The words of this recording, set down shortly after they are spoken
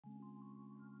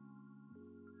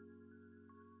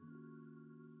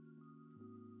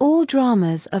All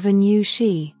dramas of a Yue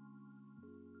Xi.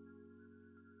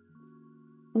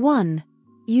 1.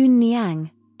 Yun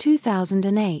Niang,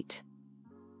 2008.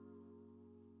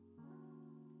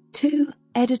 2.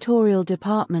 Editorial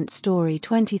Department Story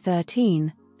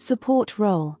 2013, Support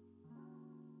Role.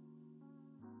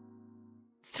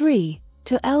 3.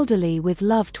 To Elderly with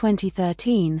Love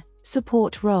 2013,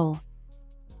 Support Role.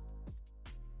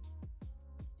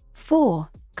 4.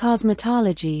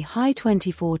 Cosmetology High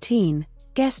 2014,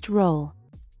 Guest Role.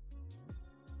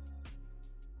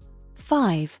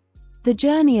 5. The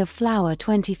Journey of Flower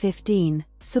 2015,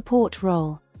 Support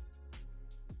Role.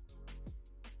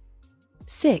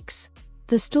 6.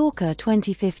 The Stalker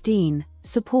 2015,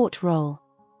 Support Role.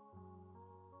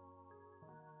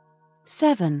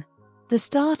 7. The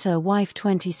Starter Wife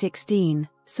 2016,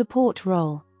 Support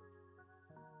Role.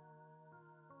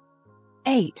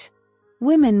 8.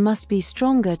 Women Must Be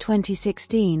Stronger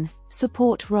 2016,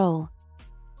 Support Role.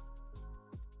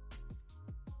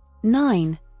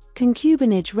 9.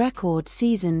 Concubinage Record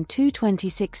Season 2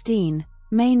 2016,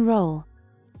 Main Role.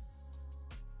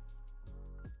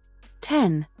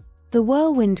 10. The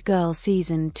Whirlwind Girl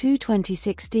Season 2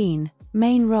 2016,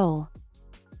 Main Role.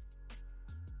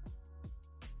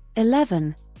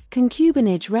 11.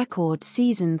 Concubinage Record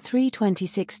Season 3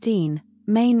 2016,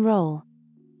 Main Role.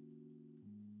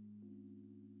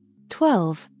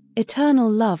 12. Eternal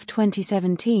Love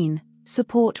 2017,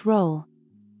 Support Role.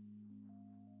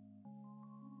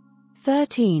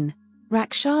 13.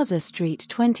 Rakshasa Street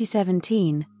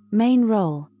 2017, Main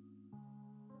Role.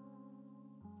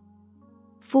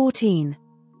 14.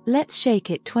 Let's Shake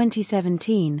It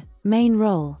 2017, Main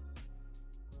Role.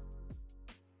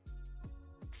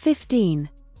 15.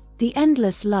 The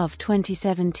Endless Love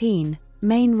 2017,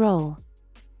 Main Role.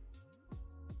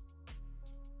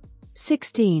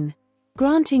 16.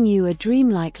 Granting You a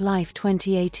Dreamlike Life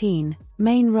 2018,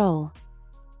 Main Role.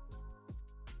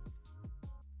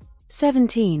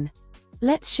 17.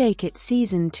 Let's Shake It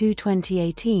Season 2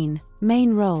 2018,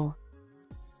 Main Role.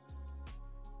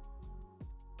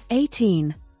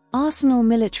 18. Arsenal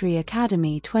Military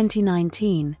Academy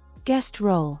 2019, Guest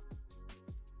Role.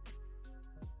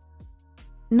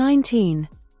 19.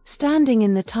 Standing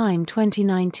in the Time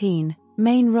 2019,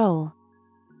 Main Role.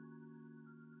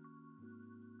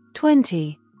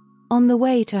 20. On the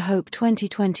Way to Hope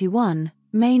 2021,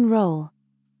 Main Role.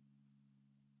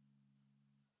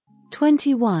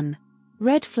 21.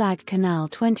 Red Flag Canal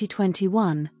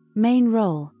 2021, Main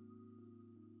Role.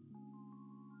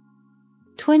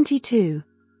 22.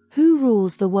 Who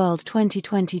Rules the World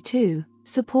 2022,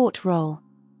 Support Role.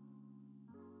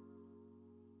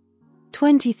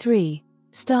 23.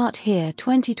 Start Here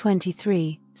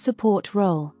 2023, Support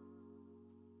Role.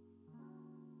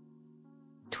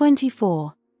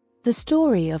 24. The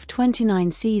Story of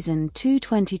 29 Season 2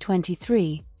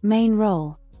 2023, Main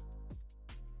Role.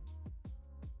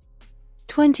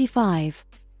 25.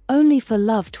 Only for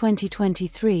Love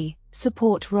 2023,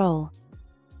 Support Role.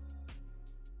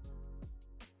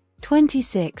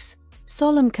 26.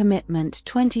 Solemn Commitment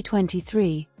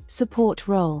 2023, Support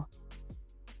Role.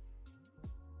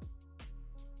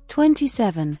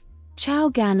 27. Chao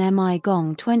Gan Mi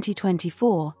Gong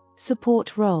 2024,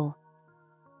 Support Role.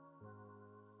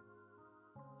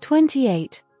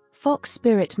 28. Fox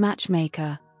Spirit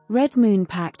Matchmaker, Red Moon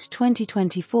Pact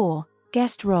 2024,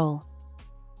 Guest Role.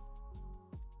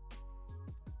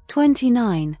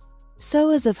 29.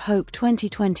 Sowers of Hope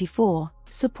 2024,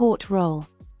 Support Role.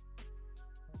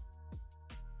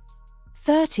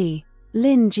 30.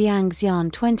 Lin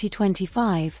Jiangxian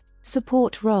 2025,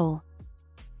 Support Role.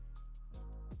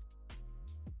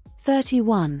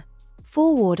 31.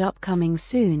 Forward Upcoming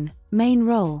Soon, Main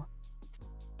Role.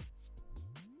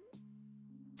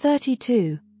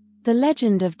 32. The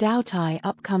Legend of Dao Tai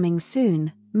Upcoming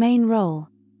Soon, Main Role.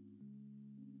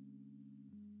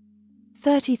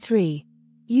 33.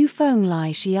 Yu Feng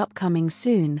Lai Shi Upcoming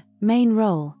Soon, Main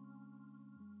Role.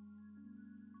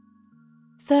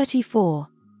 34.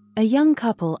 A Young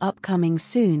Couple Upcoming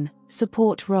Soon,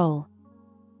 Support Role.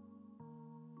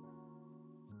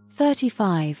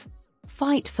 35.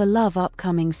 Fight for Love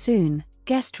Upcoming Soon,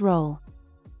 Guest Role.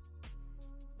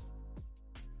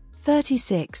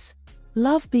 36.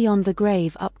 Love Beyond the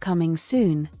Grave Upcoming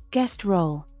Soon, Guest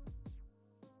Role.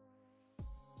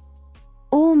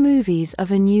 All movies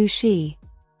of a Yue Xi.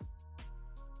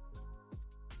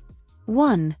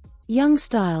 1. Young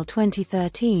Style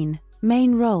 2013,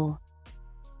 Main Role.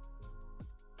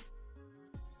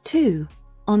 2.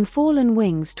 On Fallen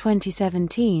Wings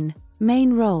 2017,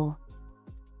 Main Role.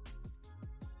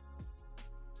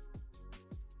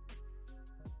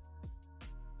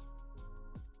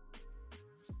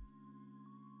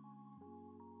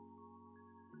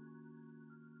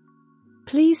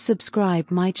 Please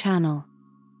subscribe my channel.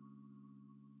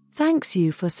 Thanks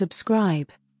you for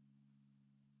subscribe.